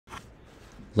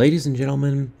Ladies and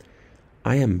gentlemen,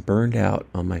 I am burned out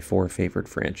on my four favorite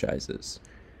franchises.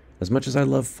 As much as I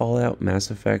love Fallout,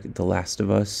 Mass Effect, The Last of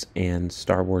Us, and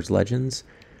Star Wars Legends,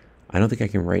 I don't think I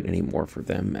can write any more for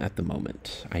them at the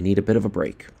moment. I need a bit of a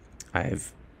break.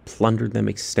 I've plundered them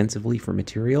extensively for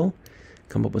material,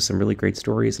 come up with some really great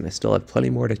stories, and I still have plenty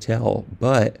more to tell,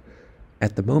 but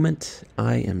at the moment,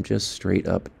 I am just straight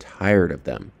up tired of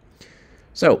them.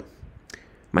 So,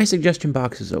 my suggestion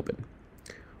box is open.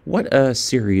 What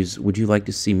series would you like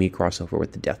to see me cross over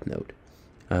with the Death Note?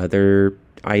 There,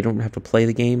 I don't have to play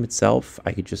the game itself.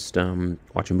 I could just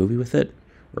watch a movie with it,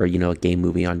 or a game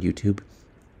movie on YouTube.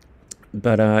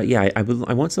 But yeah, I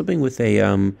want something with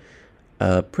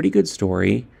a pretty good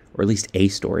story, or at least a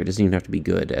story. It doesn't even have to be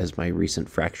good, as my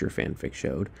recent Fracture fanfic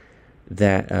showed.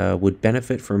 That would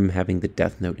benefit from having the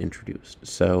Death Note introduced.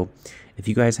 So, if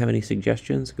you guys have any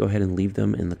suggestions, go ahead and leave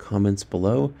them in the comments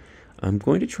below. I'm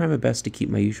going to try my best to keep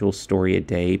my usual story a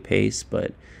day pace,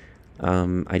 but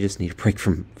I just need a break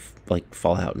from like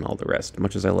Fallout and all the rest.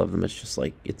 Much as I love them, it's just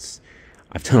like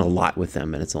I've done a lot with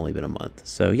them, and it's only been a month.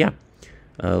 So yeah,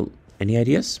 uh, any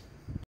ideas?